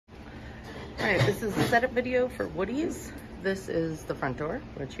All right, this is the setup video for Woody's. This is the front door,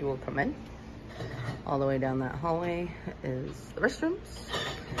 which you will come in. All the way down that hallway is the restrooms.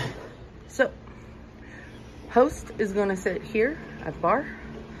 So, host is gonna sit here at the bar.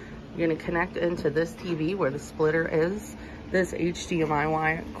 You're gonna connect into this TV where the splitter is. This HDMI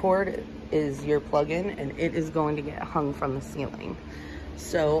wire cord is your plug-in, and it is going to get hung from the ceiling.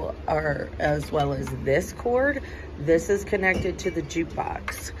 So, as well as this cord, this is connected to the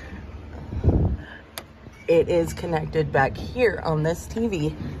jukebox. It is connected back here on this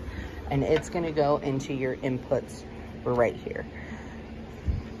TV, and it's gonna go into your inputs right here.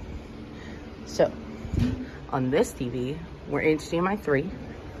 So, on this TV, we're HDMI 3.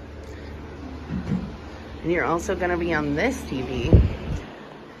 And you're also gonna be on this TV,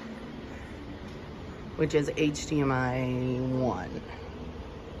 which is HDMI 1.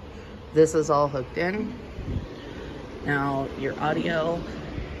 This is all hooked in. Now, your audio,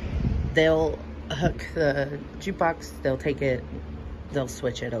 they'll hook the jukebox, they'll take it, they'll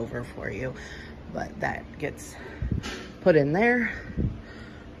switch it over for you, but that gets put in there.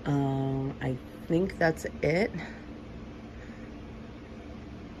 I think that's it.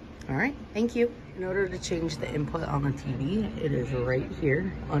 All right, thank you. In order to change the input on the TV, it is right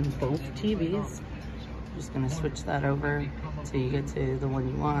here on both TVs. I'm just gonna switch that over until you get to the one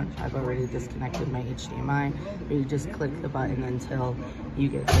you want. I've already disconnected my HDMI, but you just click the button until you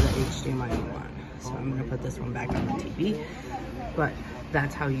get to the HDMI you want. So I'm gonna put this one back on the TV, but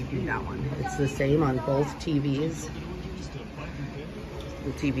that's how you do that one. It's the same on both TVs.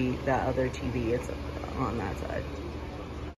 The TV, that other TV, it's on that side.